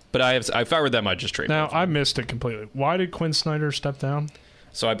 So, but if I were them, I'd just trade. Now I missed it completely. Why did Quinn Snyder step down?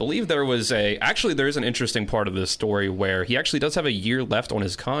 So I believe there is an interesting part of this story where he actually does have a year left on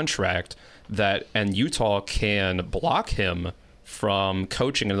his contract and Utah can block him from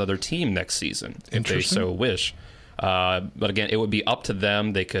coaching another team next season if they so wish. But again, it would be up to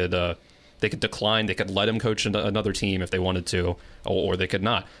them. They could decline. They could let him coach another team if they wanted to, or they could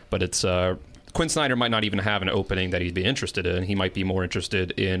not. But it's Quinn Snyder might not even have an opening that he'd be interested in. He might be more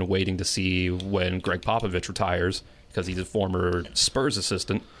interested in waiting to see when Greg Popovich retires, because he's a former Spurs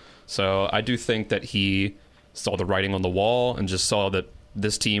assistant. So I do think that he saw the writing on the wall and just saw that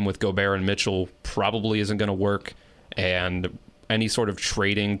this team with Gobert and Mitchell probably isn't going to work, and any sort of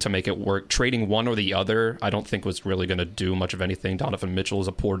trading to make it work, trading one or the other, I don't think was really going to do much of anything. Donovan Mitchell is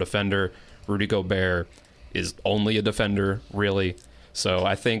a poor defender. Rudy Gobert is only a defender, really. So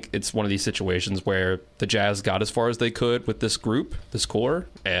I think it's one of these situations where the Jazz got as far as they could with this group, this core,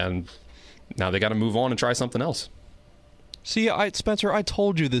 and now they got to move on and try something else. See, Spencer, I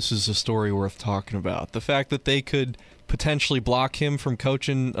told you this is a story worth talking about. The fact that they could potentially block him from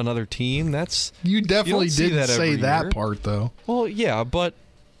coaching another team, that's... You definitely didn't say that year. part, though. Well, yeah, but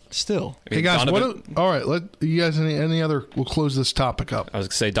still. Hey, guys, all right, you guys, any other... We'll close this topic up. I was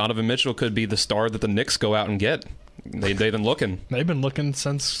going to say, Donovan Mitchell could be the star that the Knicks go out and get. They've been looking. They've been looking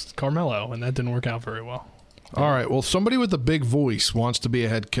since Carmelo, and that didn't work out very well. All right, well, somebody with a big voice wants to be a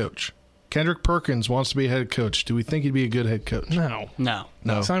head coach. Kendrick Perkins wants to be a head coach. Do we think he'd be a good head coach? No. He's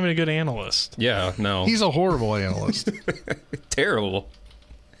not even a good analyst. Yeah, no. He's a horrible analyst. Terrible.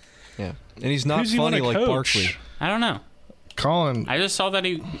 Yeah. And he's not funny like Barkley. I don't know. Colin. I just saw that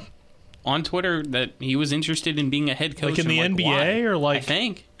he on Twitter that he was interested in being a head coach. Like in the NBA why? or like I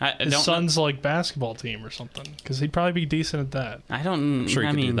think his son's like basketball team or something, because he'd probably be decent at that. I'm sure he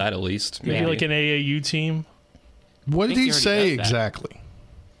could do that at least. Maybe like an AAU team. What did he say exactly?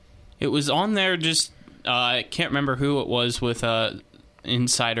 It was on there. Just I can't remember who it was with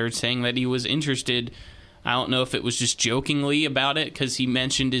insider saying that he was interested. I don't know if it was just jokingly about it because he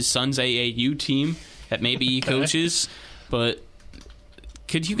mentioned his son's AAU team that maybe he coaches, but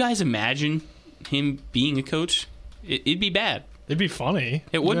could you guys imagine him being a coach? It'd be bad. It'd be funny.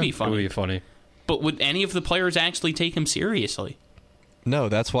 It would be funny. It would be funny. But would any of the players actually take him seriously? No,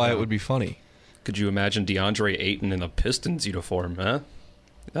 that's why it would be funny. Could you imagine DeAndre Ayton in a Pistons uniform, huh?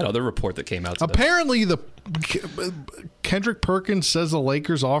 That other report that came out today. Apparently, Kendrick Perkins says the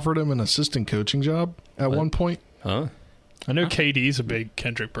Lakers offered him an assistant coaching job at one point. Huh? I know KD's a big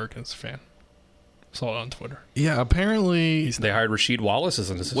Kendrick Perkins fan. Saw it on Twitter. Yeah, apparently they hired Rasheed Wallace as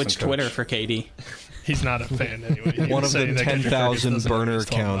an assistant Which coach. Twitter for KD? He's not a fan anyway. One of the 10,000 burner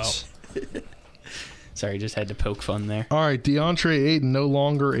accounts. Sorry, just had to poke fun there. All right, DeAndre Ayton no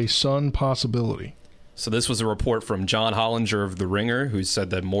longer a Sun possibility. So this was a report from John Hollinger of The Ringer, who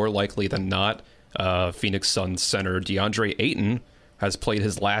said that more likely than not, Phoenix Suns center DeAndre Ayton has played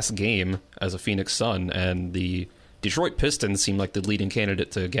his last game as a Phoenix Sun, and the Detroit Pistons seem like the leading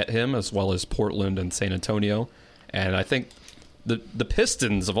candidate to get him, as well as Portland and San Antonio. And I think the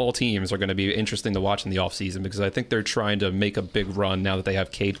Pistons, of all teams, are going to be interesting to watch in the offseason because I think they're trying to make a big run now that they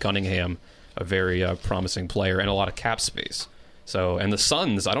have Cade Cunningham, a very promising player, and a lot of cap space. So, and the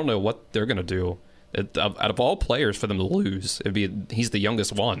Suns, I don't know what they're going to do. Out of all players for them to lose, he's the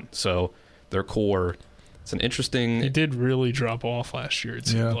youngest one. So their core, it's an interesting... It did really drop off last year, it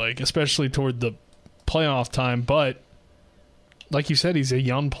seemed like, especially toward the playoff time. But like you said, he's a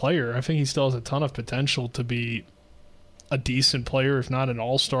young player. I think he still has a ton of potential to be a decent player, if not an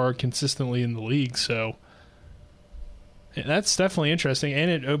all-star consistently in the league. So that's definitely interesting,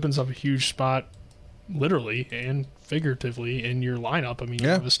 and it opens up a huge spot literally and figuratively in your lineup. I mean, you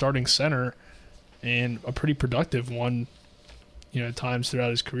have a starting center and a pretty productive one, at times throughout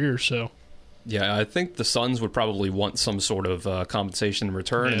his career. So, yeah, I think the Suns would probably want some sort of compensation in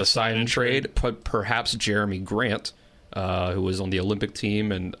return in the sign and trade. Perhaps Jeremy Grant, who was on the Olympic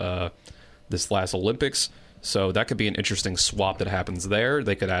team and this last Olympics. So that could be an interesting swap that happens there.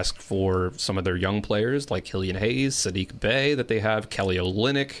 They could ask for some of their young players like Killian Hayes, Sadiq Bey that they have, Kelly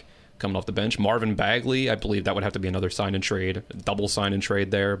Olynyk coming off the bench, Marvin Bagley. I believe that would have to be another sign and trade, double sign and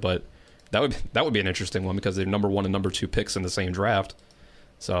trade there, but that would be an interesting one because they're number 1 and number 2 picks in the same draft.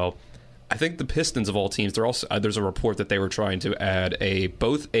 So I think the Pistons of all teams, they're also there's a report that they were trying to add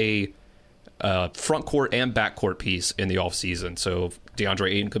both a front court and back court piece in the offseason. So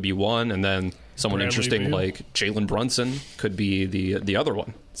DeAndre Ayton could be one, and then someone Bradley interesting Beal. like Jalen Brunson could be the other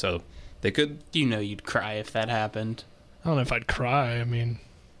one. So they could. You'd cry if that happened. I don't know if I'd cry. I mean,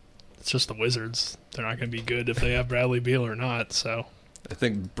 it's just the Wizards. They're not going to be good if they have Bradley Beal or not. So I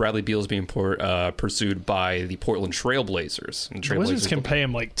think Bradley Beal is being pursued by the Portland Trailblazers. And the Wizards can pay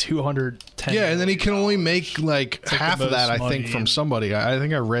him like $210. Yeah, and then he can only make like half of that, I think, from money. somebody. I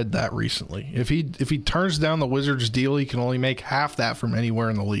think I read that recently. If he turns down the Wizards deal, he can only make half that from anywhere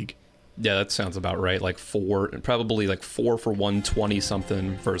in the league. Yeah, that sounds about right. Probably 4 for 120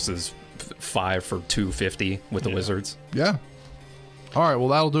 something versus 5 for 250 with the Wizards. Yeah. All right, well,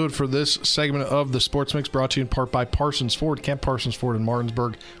 that'll do it for this segment of the Sports Mix, brought to you in part by Parsons Ford, Kent Parsons Ford in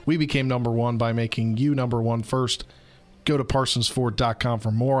Martinsburg. We became number one by making you number one first. Go to ParsonsFord.com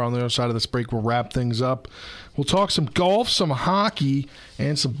for more. On the other side of this break, we'll wrap things up. We'll talk some golf, some hockey,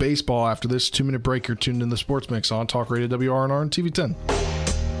 and some baseball after this 2-minute break. You're tuned in the Sports Mix on Talk Radio WRNR and TV 10.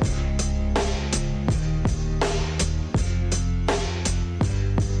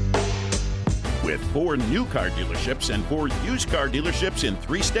 With 4 new car dealerships and 4 used car dealerships in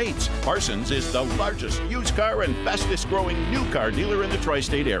 3 states, Parsons is the largest used car and fastest growing new car dealer in the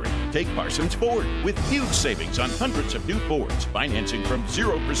tri-state area. Take Parsons Ford with huge savings on hundreds of new Fords, financing from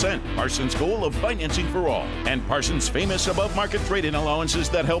 0%, Parsons' goal of financing for all, and Parsons' famous above-market trade-in allowances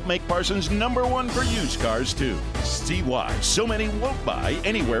that help make Parsons number one for used cars too. See why so many won't buy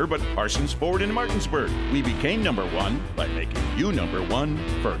anywhere but Parsons Ford in Martinsburg. We became number one by making you number one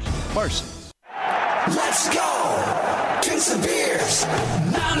first. Parsons. Let's go! Drink some beers!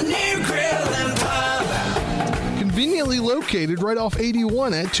 Mountaineer Grill and Pub! Conveniently located right off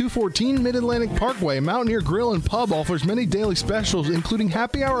 81 at 214 Mid-Atlantic Parkway, Mountaineer Grill and Pub offers many daily specials, including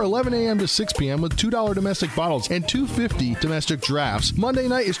happy hour 11 a.m. to 6 p.m. with $2 domestic bottles and $2.50 domestic drafts. Monday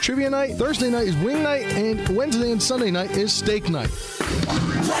night is trivia night, Thursday night is wing night, and Wednesday and Sunday night is steak night.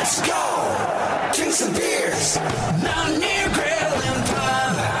 Let's go! Drink some beers! Mountaineer Grill and Pub!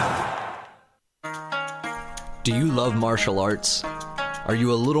 Do you love martial arts? Are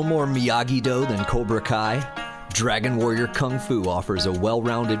you a little more Miyagi-Do than Cobra Kai? Dragon Warrior Kung Fu offers a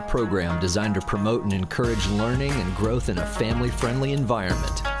well-rounded program designed to promote and encourage learning and growth in a family-friendly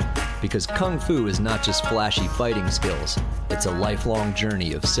environment. Because Kung Fu is not just flashy fighting skills, it's a lifelong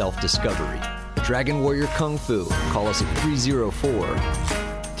journey of self-discovery. Dragon Warrior Kung Fu. Call us at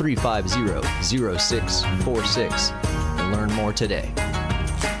 304-350-0646 and learn more today.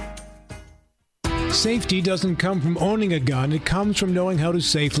 Safety doesn't come from owning a gun, it comes from knowing how to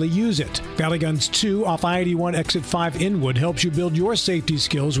safely use it. Valley Guns 2 off I-81 Exit 5 Inwood helps you build your safety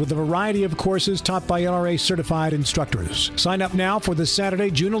skills with a variety of courses taught by NRA certified instructors. Sign up now for the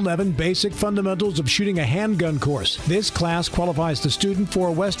Saturday, June 11 Basic Fundamentals of Shooting a Handgun course. This class qualifies the student for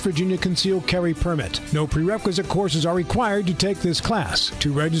a West Virginia concealed carry permit. No prerequisite courses are required to take this class.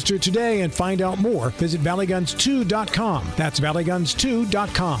 To register today and find out more, visit valleyguns2.com. That's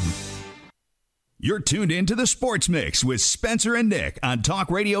valleyguns2.com. You're tuned in to the Sports Mix with Spencer and Nick on Talk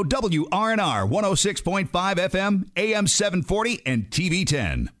Radio WRNR 106.5 FM, AM 740, and TV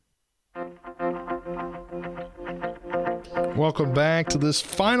 10. Welcome back to this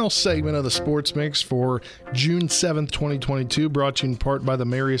final segment of the Sports Mix for June 7th, 2022, brought to you in part by the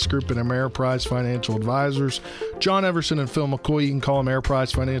Marius Group and Ameriprise Financial Advisors. John Everson and Phil McCoy. You can call them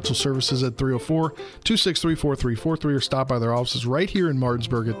Ameriprise Financial Services at 304-263-4343 or stop by their offices right here in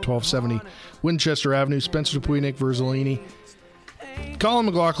Martinsburg at 1270 Winchester Avenue. Spencer Dupuy, Nick Verzolini, Colin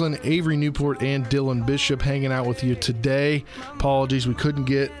McLaughlin, Avery Newport, and Dylan Bishop hanging out with you today. Apologies, we couldn't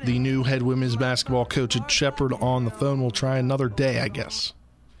get the new head women's basketball coach at Shepherd on the phone. We'll try another day, I guess.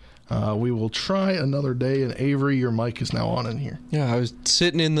 We will try another day. And Avery, your mic is now on in here. Yeah, I was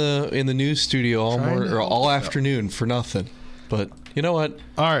sitting in the news studio all afternoon for nothing. But you know what?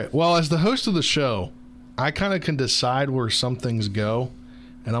 All right. Well, as the host of the show, I kind of can decide where some things go,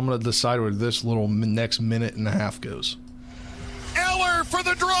 and I'm going to decide where this little next minute and a half goes. Eller for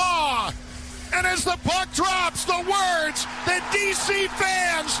the draw. And as the puck drops, the words that DC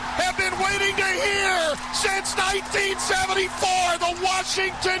fans have been waiting to hear since 1974, the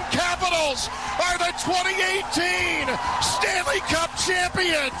Washington Capitals are the 2018 Stanley Cup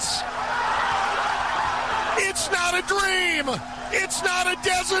champions. It's not a dream. It's not a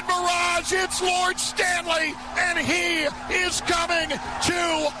desert mirage. It's Lord Stanley, and he is coming to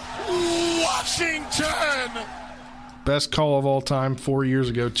Washington. Best call of all time, 4 years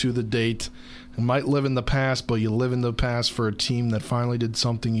ago to the date. You might live in the past, but you live in the past for a team that finally did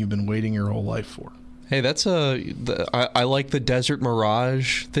something you've been waiting your whole life for. Hey, I like the Desert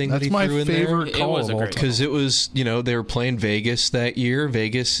Mirage thing that he threw in there. That's my favorite call of all time. Because it was, they were playing Vegas that year,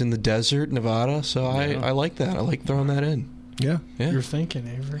 Vegas in the desert, Nevada. So I like that. I like throwing that in. Yeah. You're thinking,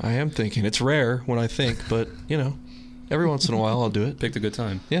 Avery. I am thinking. It's rare when I think, but, every once in a while I'll do it. Picked a good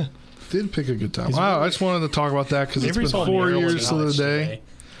time. Yeah. Did pick a good time. Wow, I just wanted to talk about that because it's been 4 years to the day.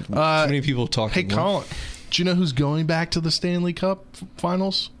 Too many people talking. Hey, Colin, do you know who's going back to the Stanley Cup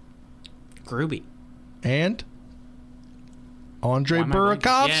Finals? Groovy. And Andre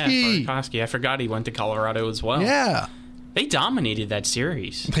Burakovsky. Yeah, Burakovsky. I forgot he went to Colorado as well. Yeah. They dominated that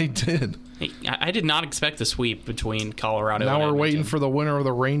series. They did. I did not expect the sweep between Colorado and Now we're Edmonton. waiting for the winner of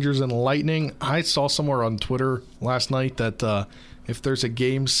the Rangers and Lightning. I saw somewhere on Twitter last night that if there's a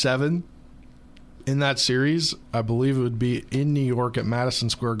Game 7 in that series, I believe it would be in New York at Madison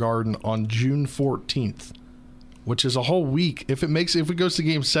Square Garden on June 14th, which is a whole week. If it goes to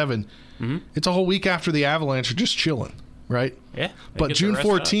Game 7, it's a whole week after the Avalanche are just chilling, right? Yeah. But June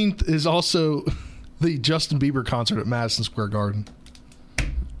 14th is also the Justin Bieber concert at Madison Square Garden.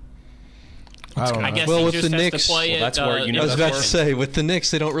 I don't know. I guess well, he with just the has Knicks, to play well, that's where I was about to say, with the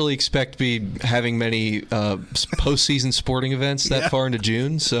Knicks, they don't really expect to be having many postseason sporting events that far into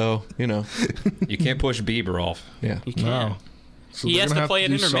June, so, You can't push Bieber off. Yeah. You can't. No. So He they're has gonna to have play at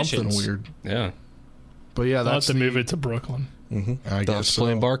do intermissions. something weird. Yeah. But yeah, They'll have that's to move it to Brooklyn. I They'll guess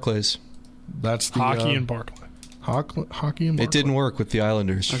play in so. Barclays. That's the Hockey in Barclay. Hockey and Barclay. It didn't work with the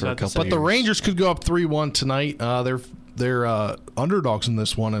Islanders for a couple But the Rangers could go up 3-1 tonight. They're underdogs in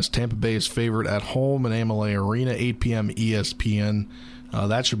this one as Tampa Bay is favored at home in Amalie Arena, 8 p.m. ESPN.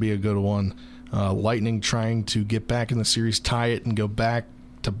 That should be a good one. Lightning trying to get back in the series, tie it, and go back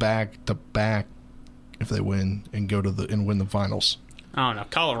to back if they win and win the finals. I don't know.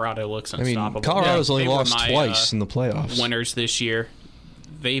 Colorado looks unstoppable. Colorado's only They were lost my, twice in the playoffs. Winners this year.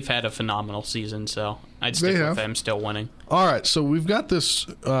 They've had a phenomenal season, so I'd stick with them still winning. All right, so we've got this.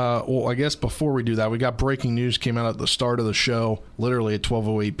 Well, I guess before we do that, we got breaking news came out at the start of the show, literally at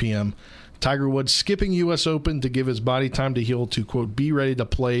 12:08 p.m. Tiger Woods skipping U.S. Open to give his body time to heal to, quote, be ready to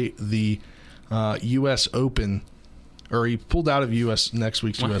play the U.S. Open. Or he pulled out of next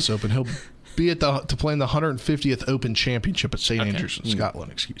week's U.S. Open. be to play in the 150th Open Championship at St. Andrews in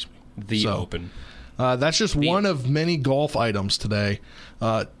Scotland. Excuse me. The Open. That's just one of many golf items today.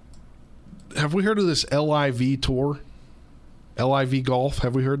 Have we heard of this LIV tour? LIV Golf.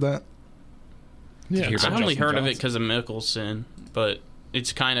 Have we heard that? Yeah, I only heard of it because of Mickelson, but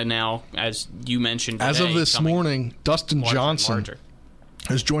it's kind of now, as you mentioned today, as of this morning, Dustin Johnson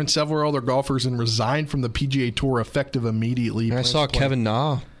has joined several other golfers and resigned from the PGA Tour effective immediately. And I saw Kevin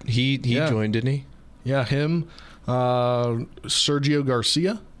Na. He joined, didn't he? Yeah, him. Sergio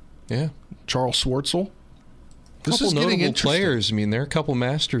Garcia. Yeah. Charles Schwartzel. This is getting interesting. Players. I mean, there are a couple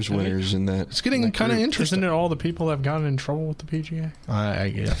Masters winners in that. It's getting kind of interesting. Isn't it all the people that have gotten in trouble with the PGA? I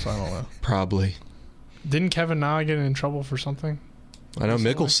guess. I don't know. Probably. Didn't Kevin Na get in trouble for something? I know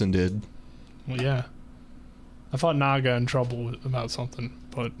Mickelson did. Well, yeah. I thought Na got in trouble about something,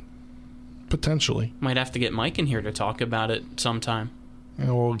 but potentially. Might have to get Mike in here to talk about it sometime.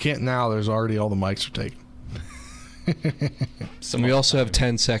 Yeah, well, we can't now. There's already all the mics are taken. We also have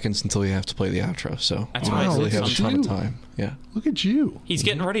 10 seconds until we have to play the outro, so that's we really have a ton of time. Yeah, look at you. He's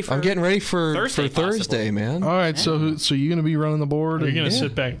getting ready for. I'm getting ready for Thursday, man. All right, so you going to be running the board? Are you going to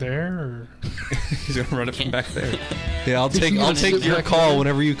sit back there, or he's going to run it from back there? Yeah, I'll take your call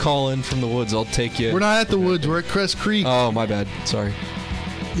whenever you call in from the woods. I'll take you. We're not at the woods. We're at Crest Creek. Oh, my bad. Sorry.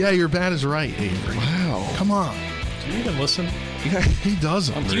 Yeah, your bad is right, Avery. Wow. Come on. Do you even listen? Yeah, he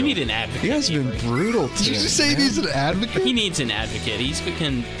doesn't. Do you need an advocate? You guys have been brutal today. Did you just say he needs an advocate? He needs an advocate. He's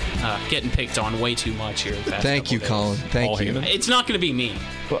been getting picked on way too much here. The past Thank you, days. Colin. Thank you. It's not going to be me.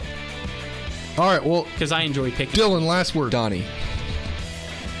 All right, well. Because I enjoy picking. Dylan, last word. Donnie.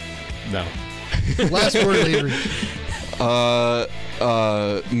 No. Last word, Avery.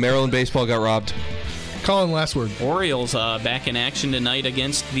 Maryland baseball got robbed. Colin, last word. Orioles back in action tonight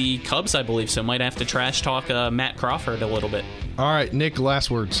against the Cubs, I believe, so might have to trash talk Matt Crawford a little bit. All right, Nick, last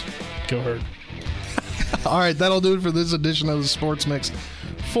words. Go Herd. All right, that'll do it for this edition of the Sports Mix.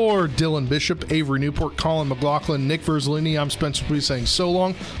 For Dylan Bishop, Avery Newport, Colin McLaughlin, Nick Verzolini, I'm Spencer Puig saying so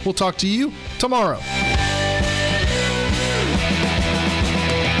long. We'll talk to you tomorrow.